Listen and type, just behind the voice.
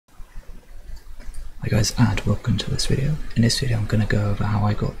Hi guys, and welcome to this video. In this video I'm going to go over how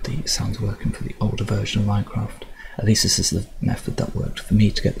I got the sounds working for the older version of Minecraft. At least this is the method that worked for me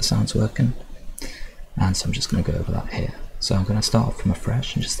to get the sounds working. And so I'm just going to go over that here. So I'm going to start off from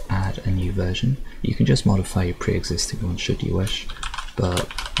afresh and just add a new version. You can just modify your pre-existing one should you wish,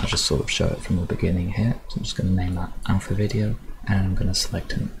 but I'll just sort of show it from the beginning here. So I'm just going to name that alpha video, and I'm going to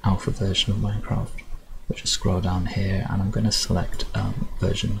select an alpha version of Minecraft. I'll just scroll down here and I'm going to select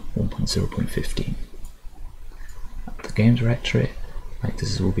version 1.0.15. The game directory, like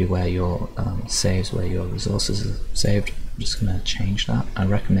this will be where your saves, where your resources are saved. I'm just going to change that. I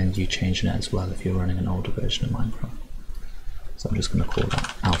recommend you changing it as well if you're running an older version of Minecraft. So I'm just going to call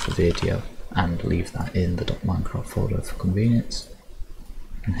that alpha video and leave that in the .minecraft folder for convenience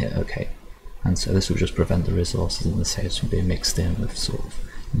and hit OK. And so this will just prevent the resources and the saves from being mixed in with sort of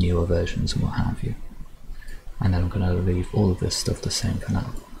newer versions and what have you. And then I'm going to leave all of this stuff the same for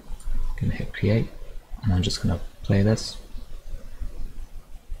now. I'm going to hit create, and I'm just going to play this.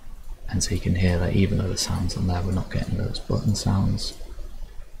 And so you can hear that even though the sounds on there, we're not getting those button sounds.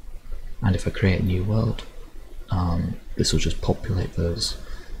 And if I create a new world, this will just populate those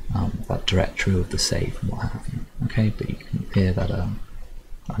that directory with the save and what have you. Okay, but you can hear that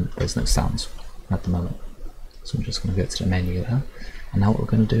there's no sounds at the moment. So I'm just going to go to the menu there. And now what we're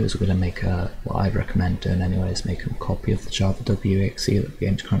going to do is we're going to make what I'd recommend doing anyway is making a copy of the javaw exe that the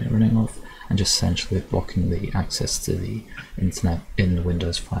game's currently running off, and just essentially blocking the access to the internet in the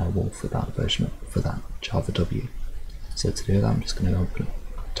Windows firewall for that version, for that javaw. So to do that, I'm just going to open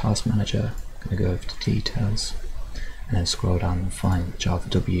Task Manager, going to go over to Details, and then scroll down and find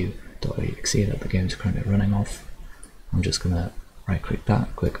javaw.exe that the game's currently running off. I'm just going to right click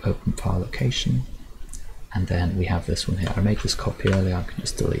that, click Open File Location, and then we have this one here. I made this copy earlier, I can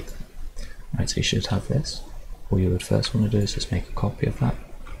just delete it. Right, so you should have this. All you would first want to do is just make a copy of that.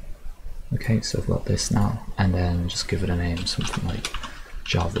 Okay, so I've got this now, and then just give it a name, something like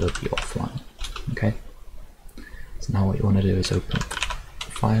javaw offline. Okay, so now what you want to do is open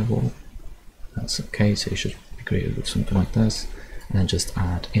firewall. That's okay, so you should be greeted with something like this, and then just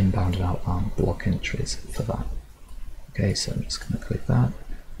add inbound and outbound block entries for that. Okay, so I'm just going to click that,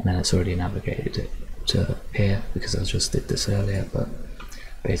 and then it's already navigated it to here because I just did this earlier, but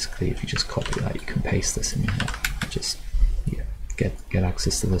basically if you just copy that, you can paste this in here. Just get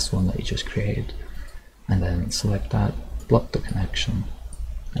access to this one that you just created, and then select that, block the connection,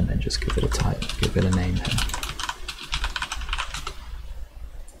 and then just give it a type, give it a name here.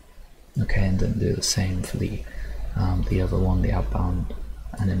 Okay, and then do the same for the other one, the outbound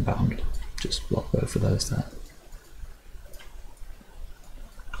and inbound. Just block both of those there.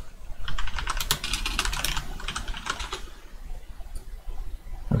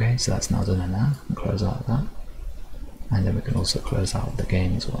 Okay, so that's now done in there. And close out of that. And then we can also close out the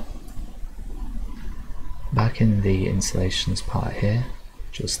game as well. Back in the installations part here,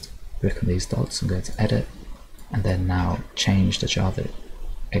 just click on these dots and go to edit, and then now change the Java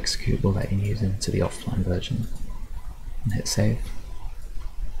executable that you're using to the offline version and hit save.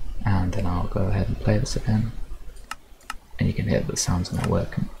 And then I'll go ahead and play this again, and you can hear the sounds now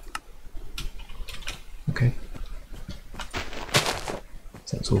working. Okay.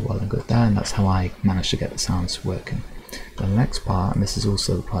 So it's all well and good there, and that's how I managed to get the sounds working. The next part, and this is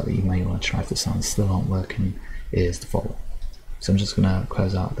also the part that you may want to try if the sounds still aren't working, is the follow. So I'm just going to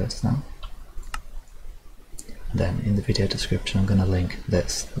close out this now. And then in the video description I'm going to link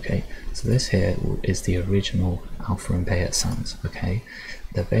this. Okay, so this here is the original alpha and beta sounds. Okay,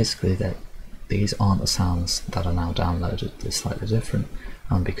 they're basically these aren't the sounds that are now downloaded. They're slightly different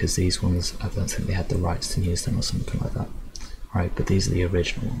because these ones, I don't think they had the rights to use them or something like that. Right, but these are the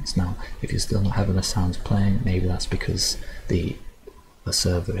original ones. Now, if you're still not having the sounds playing, maybe that's because the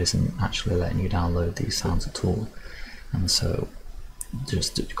server isn't actually letting you download these sounds at all, and so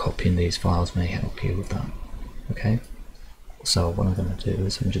just copying these files may help you with that. Okay, so what I'm going to do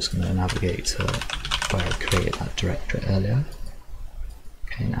is I'm just going to navigate to where I created that directory earlier,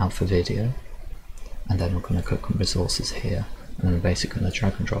 okay, in alpha video, and then we're going to click on resources here, and then I'm basically going to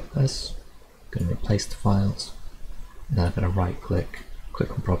drag and drop this, going to replace the files. Then I'm going to right click,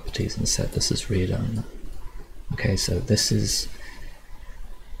 click on properties and set this as read only. Okay, so this is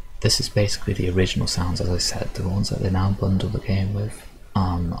basically the original sounds, as I said. The ones that they now bundle the game with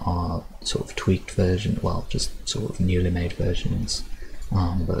are sort of tweaked version, well, just sort of newly made versions.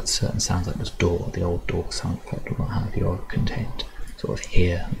 But certain sounds like this door, the old door sound effect or what have you, are contained sort of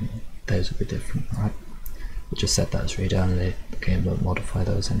here, and those would be different, right? We just set that as read only. The game won't modify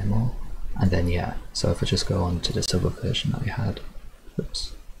those anymore. And then yeah, so if I just go on to this other version that we had,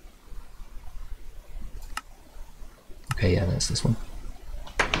 oops. Okay, yeah, there's this one.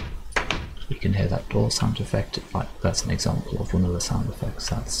 you can hear that door sound effect. Like, that's an example of one of the sound effects.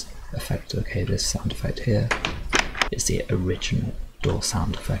 That's effect. Okay, this sound effect here is the original door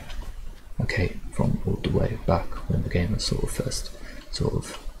sound effect. Okay, from all the way back when the game was sort of first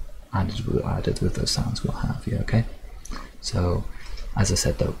added with those sounds, what have you. Okay, so as I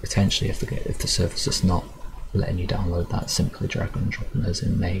said though, potentially if the server's just not letting you download that, simply drag and drop in those, it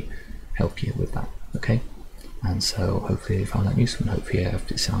may help you with that. Okay, and so hopefully you found that useful, and hopefully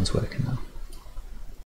it sounds working now.